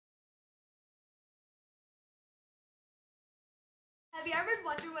Have you ever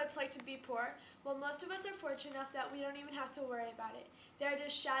wondered what it's like to be poor? Well, most of us are fortunate enough that we don't even have to worry about it. They are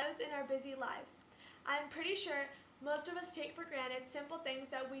just shadows in our busy lives. I'm pretty sure most of us take for granted simple things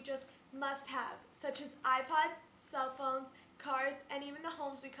that we just must have, such as iPods, cell phones, cars, and even the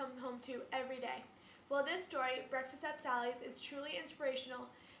homes we come home to every day. Well, this story, Breakfast at Sally's, is truly inspirational,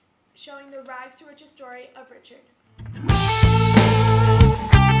 showing the rags to riches story of Richard.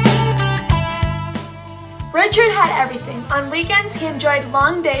 Richard had everything. On weekends, he enjoyed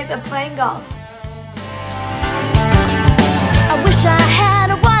long days of playing golf. I wish I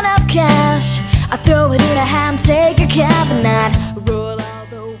had a one-up cash. I'd throw it in a hand, take a cab, and I'd roll out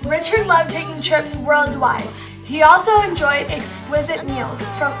the... Richard loved taking trips worldwide. He also enjoyed exquisite meals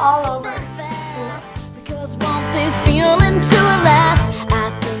from all over the world.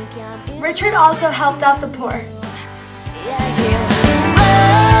 Richard also helped out the poor.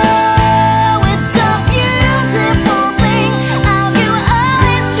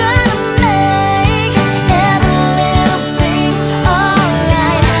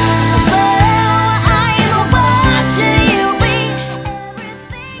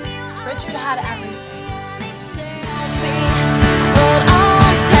 Richard had everything.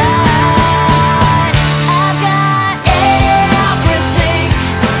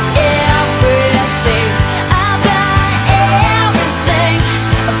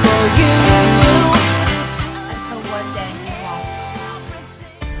 Until one day he lost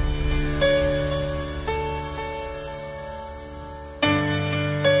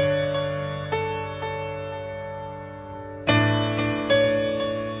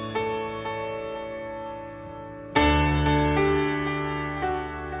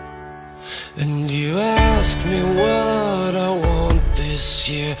And you ask me what I want this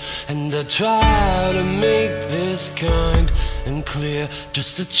year, and I try to make this kind and clear.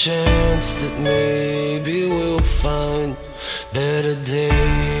 Just a chance that maybe we'll find better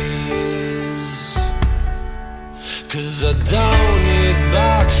days. 'Cause I don't need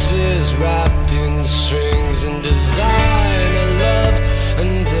boxes wrapped in strings and designer love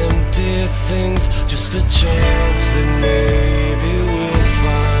and empty things. Just a chance that maybe we'll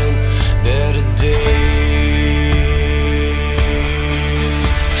find better days.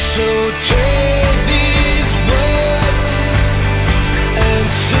 So take these words and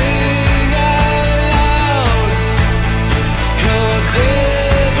sing out loud, 'cause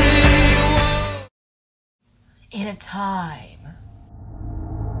everyone... in a time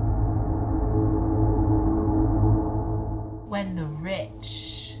when the rich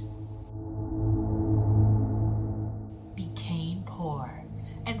became poor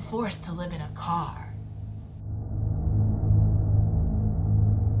and forced to live in a car.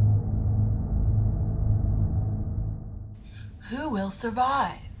 Who will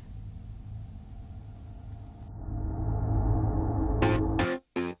survive?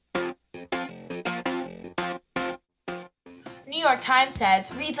 New York Times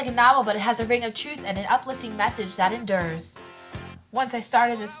says, reads like a novel, but it has a ring of truth and an uplifting message that endures. Once I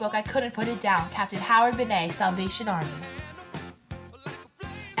started this book, I couldn't put it down. Captain Howard Benet, Salvation Army.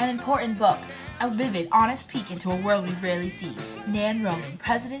 An important book, a vivid, honest peek into a world we rarely see. Nan Roman,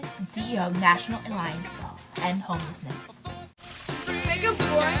 President and CEO of National Alliance to End Homelessness. Sick of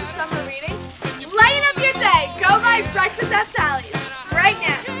boring summer reading? Lighten up your day! Go buy Breakfast at Sally's right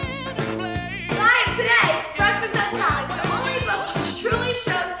now! Buy it today! Breakfast at Sally's, the only book which truly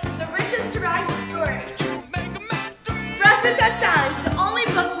shows the richest to rags story. Breakfast at Sally's, the only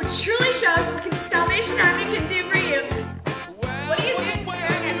book which truly shows what the Salvation Army can do for you. What are you doing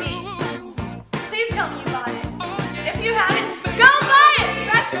staring at me? Please tell me you bought it. If you haven't, go buy it!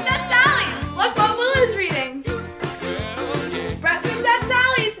 Breakfast at Sally's! Look what Will is reading. Breakfast at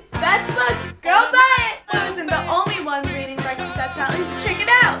Sally's, best book, go buy it! Will isn't the only one reading Breakfast at Sally's, check it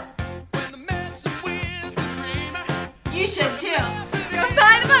out! You should too. Go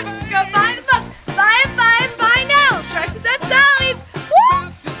buy the book, go buy the book, buy it now! Breakfast at Sally's,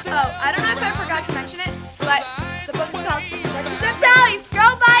 woo! Oh, I don't know if I forgot to mention it, but the book is called Breakfast at Sally's,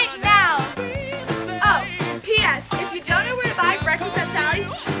 go buy it now! Oh, P.S. If you don't know where to buy Breakfast at Sally's,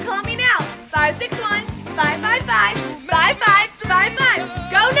 call me now, 561-555-5555.